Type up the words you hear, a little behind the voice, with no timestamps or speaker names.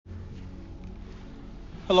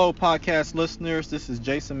Hello, podcast listeners. This is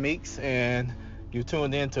Jason Meeks, and you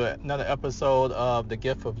tuned in to another episode of The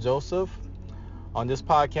Gift of Joseph. On this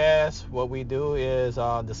podcast, what we do is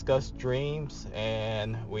discuss dreams,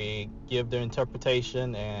 and we give their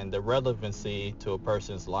interpretation and the relevancy to a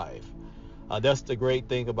person's life. That's the great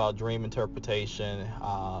thing about dream interpretation.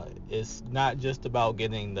 It's not just about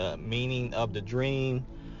getting the meaning of the dream,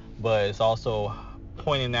 but it's also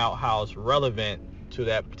pointing out how it's relevant to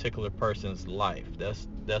that particular person's life. That's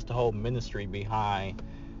the whole ministry behind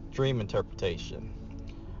dream interpretation.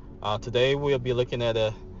 Today we'll be looking at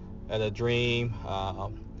a dream.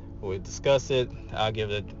 We'll discuss it. I'll give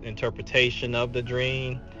the interpretation of the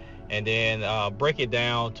dream, and then break it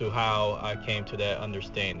down to how I came to that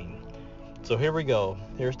understanding. So here we go.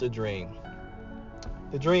 Here's the dream.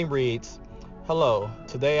 The dream reads, "Hello,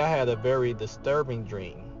 today I had a very disturbing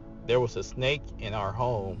dream. There was a snake in our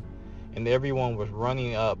home, and everyone was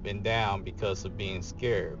running up and down because of being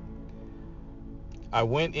scared. I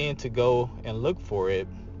went in to go and look for it.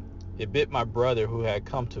 It bit my brother who had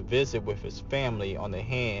come to visit with his family on the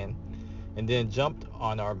hand, and then jumped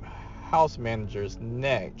on our house manager's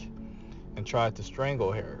neck and tried to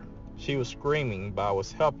strangle her. She was screaming, but I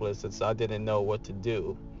was helpless as I didn't know what to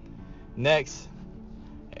do. Next,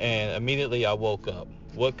 and immediately I woke up.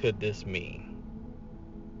 What could this mean?"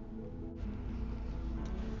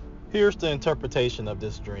 Here's the interpretation of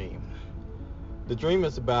this dream. The dream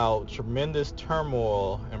is about tremendous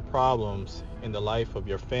turmoil and problems in the life of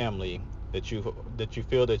your family that you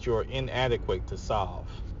feel that you're inadequate to solve.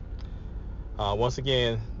 Once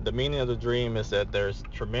again, the meaning of the dream is that there's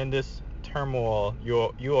tremendous turmoil.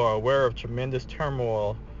 You are aware of tremendous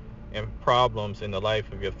turmoil and problems in the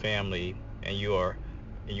life of your family, and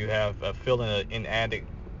you have a feeling of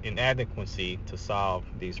inadequacy to solve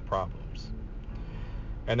these problems.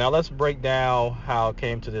 And now let's break down how I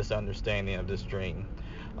came to this understanding of this dream.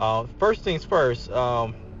 First things first,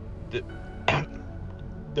 the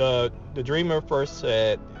dreamer first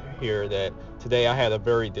said here that today I had a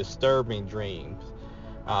very disturbing dream.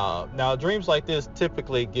 Now dreams like this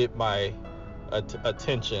typically get my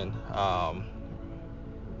attention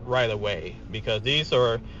right away, because these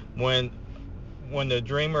are when the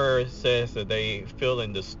dreamer says that they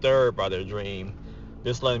feeling disturbed by their dream.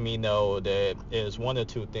 This letting me know that it's one of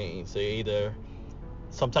two things. Either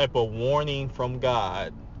some type of warning from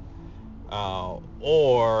God,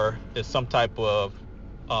 or it's some type of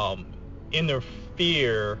inner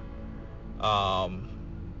fear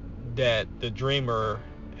that the dreamer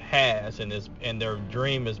has, and their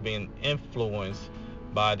dream is being influenced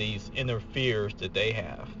by these inner fears that they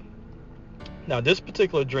have. Now, this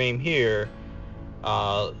particular dream here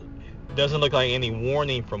doesn't look like any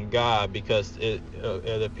warning from God, because it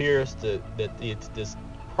appears that it's this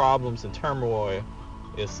problems and turmoil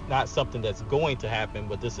is not something that's going to happen,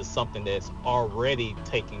 but this is something that's already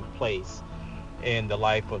taking place in the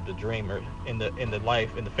life of the dreamer, in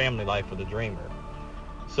the family life of the dreamer.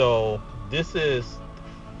 So this is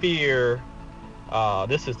fear.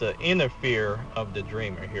 This is the inner fear of the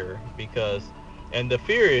dreamer here, and the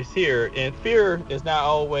fear is here, and fear is not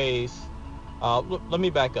always. Let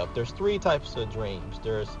me back up. There's three types of dreams.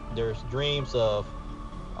 There's dreams of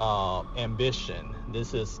ambition.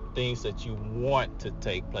 This is things that you want to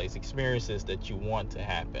take place, experiences that you want to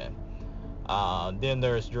happen. Then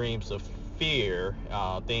there's dreams of fear,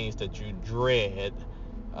 things that you dread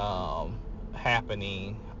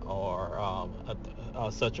happening, or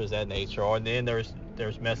such as that nature. Or then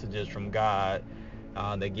there's messages from God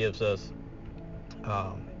that gives us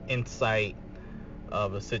insight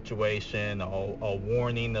of a situation, or a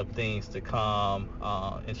warning of things to come,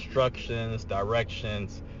 instructions,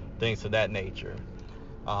 directions, things of that nature.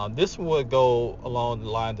 This would go along the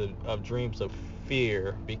lines of dreams of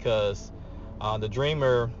fear, because the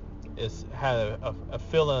dreamer had a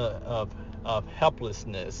feeling of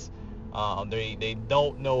helplessness. They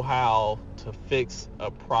don't know how to fix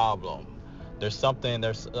a problem. There's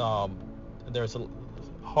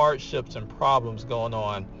hardships and problems going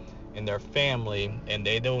on in their family, and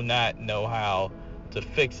they do not know how to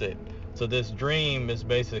fix it. So this dream is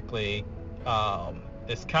basically their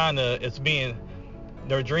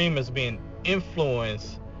dream is being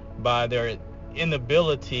influenced by their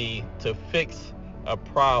inability to fix a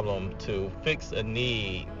problem, to fix a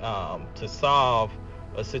need, to solve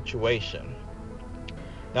a situation.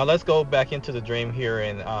 Now let's go back into the dream here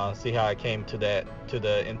and see how I came to the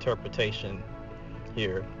interpretation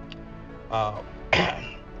here.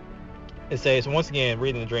 It says, once again,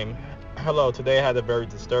 reading the dream, "Hello, today I had a very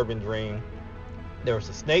disturbing dream. There was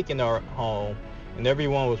a snake in our home, and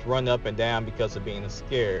everyone was running up and down because of being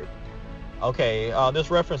scared. Okay, this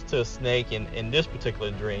reference to a snake in this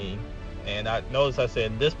particular dream, and I notice I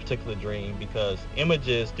said this particular dream because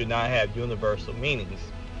images do not have universal meanings.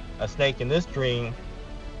 A snake in this dream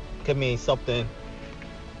could mean something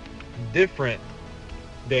different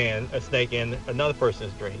than a snake in another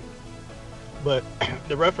person's dream. But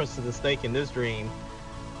the reference to the snake in this dream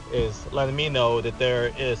is letting me know that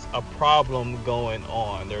there is a problem going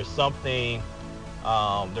on. There's some type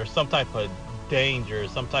of danger,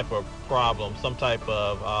 some type of problem, some type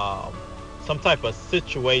of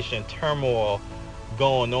situation, turmoil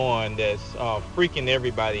going on that's freaking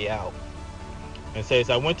everybody out. And says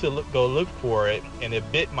I went to go look for it, and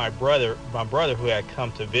it bit my brother who had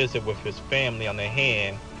come to visit with his family on the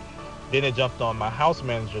hand. Then it jumped on my house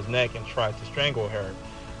manager's neck and tried to strangle her.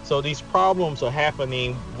 So these problems are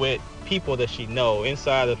happening with people that she knows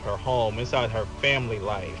inside of her home, inside her family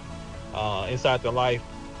life, inside the life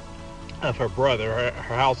of her brother,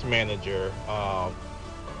 her house manager,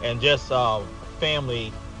 and just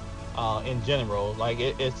family in general. Like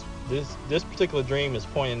it's this particular dream is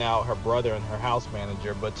pointing out her brother and her house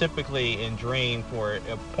manager, but typically in dreams where it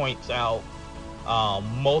points out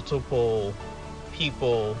multiple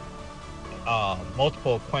people,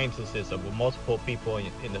 multiple acquaintances of multiple people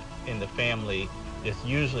in the family,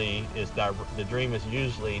 the dream is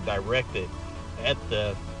usually directed at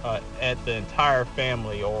the entire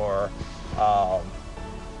family um,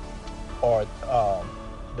 or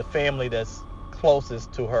the family that's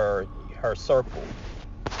closest to her circle.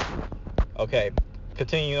 Okay,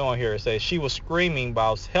 continuing on here, it says she was screaming, but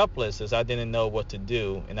I was helpless as I didn't know what to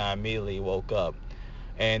do, and I immediately woke up.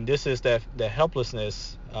 And this is that the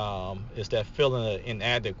helplessness, is that feeling of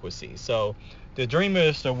inadequacy. So the dreamer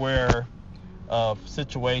is aware of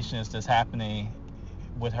situations that's happening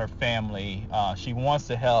with her family. She wants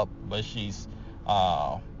to help, but she's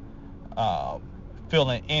uh, uh,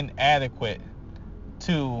 feeling inadequate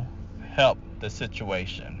to help the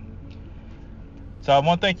situation. So I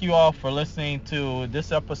want to thank you all for listening to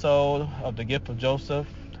this episode of The Gift of Joseph.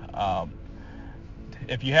 Um,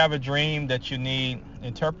 if you have a dream that you need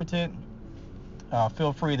interpreted,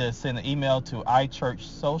 feel free to send an email to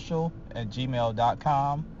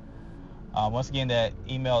ichurchsocial@gmail.com. Once again, that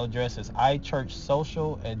email address is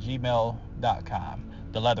ichurchsocial@gmail.com.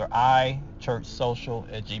 The letter I,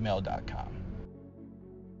 churchsocial@gmail.com.